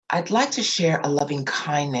I'd like to share a loving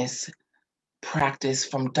kindness practice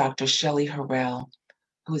from Dr. Shelley Harrell,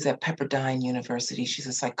 who is at Pepperdine University. She's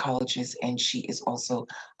a psychologist and she is also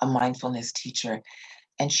a mindfulness teacher.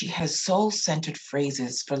 And she has soul-centered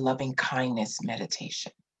phrases for loving kindness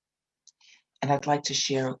meditation. And I'd like to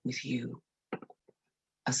share with you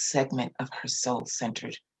a segment of her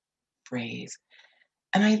soul-centered phrase.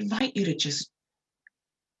 And I invite you to just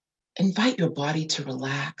invite your body to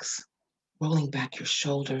relax, rolling back your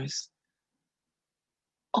shoulders,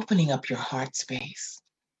 opening up your heart space,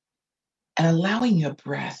 and allowing your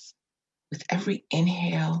breath with every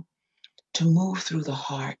inhale to move through the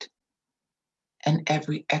heart and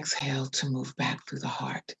every exhale to move back through the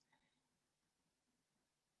heart.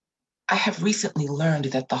 I have recently learned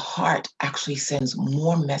that the heart actually sends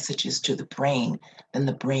more messages to the brain than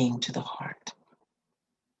the brain to the heart.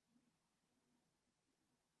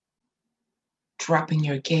 Dropping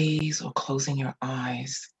your gaze or closing your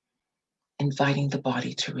eyes, inviting the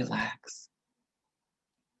body to relax.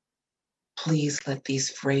 Please let these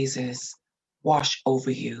phrases wash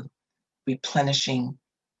over you, replenishing,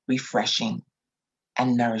 refreshing,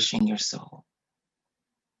 and nourishing your soul.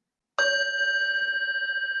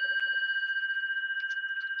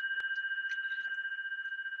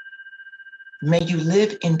 May you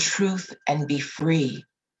live in truth and be free.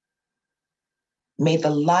 May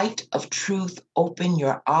the light of truth open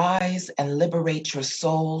your eyes and liberate your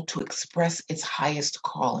soul to express its highest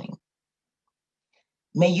calling.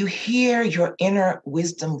 May you hear your inner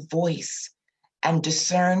wisdom voice and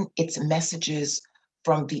discern its messages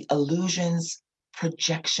from the illusions,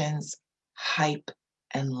 projections, hype,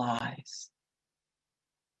 and lies.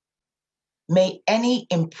 May any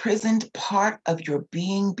imprisoned part of your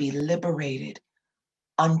being be liberated,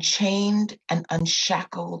 unchained and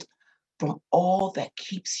unshackled from all that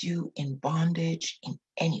keeps you in bondage in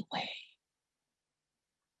any way.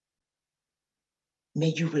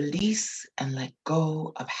 May you release and let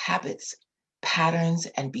go of habits, patterns,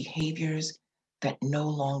 and behaviors that no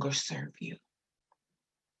longer serve you.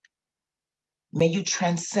 May you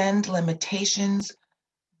transcend limitations,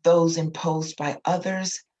 those imposed by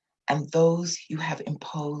others and those you have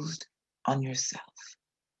imposed on yourself.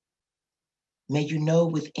 May you know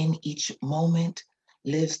within each moment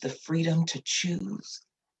lives the freedom to choose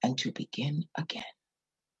and to begin again.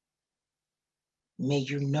 May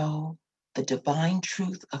you know the divine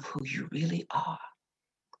truth of who you really are,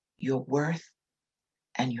 your worth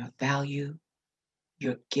and your value,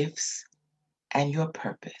 your gifts and your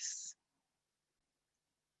purpose.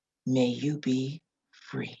 May you be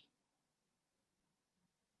free.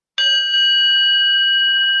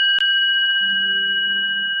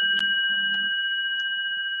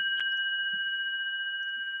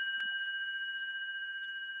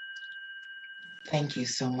 Thank you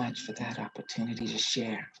so much for that opportunity to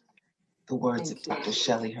share the words of Dr.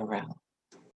 Shelley Harrell.